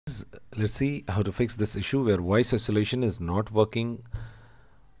let's see how to fix this issue where voice isolation is not working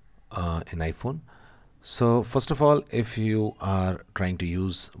in iPhone. So first of all, if you are trying to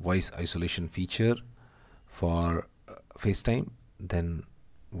use voice isolation feature for FaceTime, then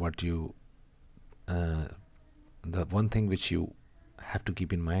what you the one thing which you have to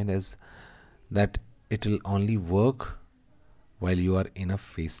keep in mind is that it will only work while you are in a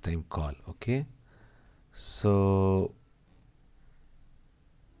FaceTime call. Okay, so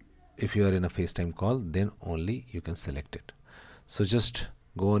if you are in a FaceTime call, then only you can select it. So just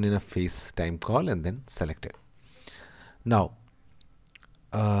go on in a FaceTime call and then select it. Now,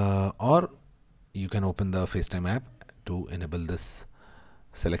 or you can open the FaceTime app to enable this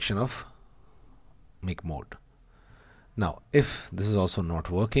selection of make mode. Now, if this is also not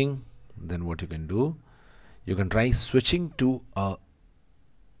working, then what you can do, you can try switching to a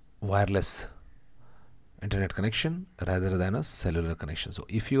wireless internet connection rather than a cellular connection. So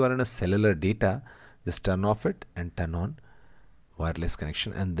if you are in a cellular data, just turn off it and turn on wireless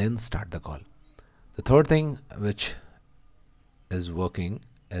connection and then start the call. The third thing which is working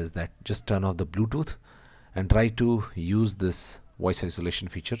is that just turn off the Bluetooth and try to use this voice isolation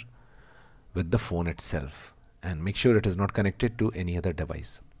feature with the phone itself and make sure it is not connected to any other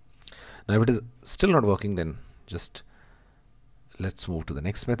device. Now if it is still not working, then just let's move to the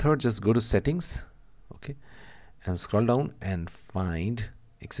next method. Just go to settings, okay, and scroll down and find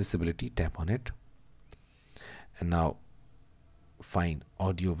accessibility, tap on it, and now find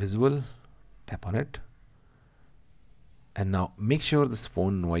audio visual, tap on it, and now make sure this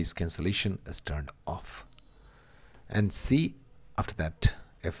phone noise cancellation is turned off and see after that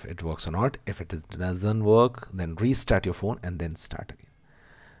if it works or not. If it doesn't work, then restart your phone and then start again,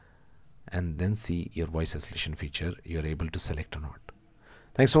 and then see your voice isolation feature you're able to select or not.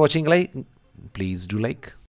 Thanks for watching. Please do like.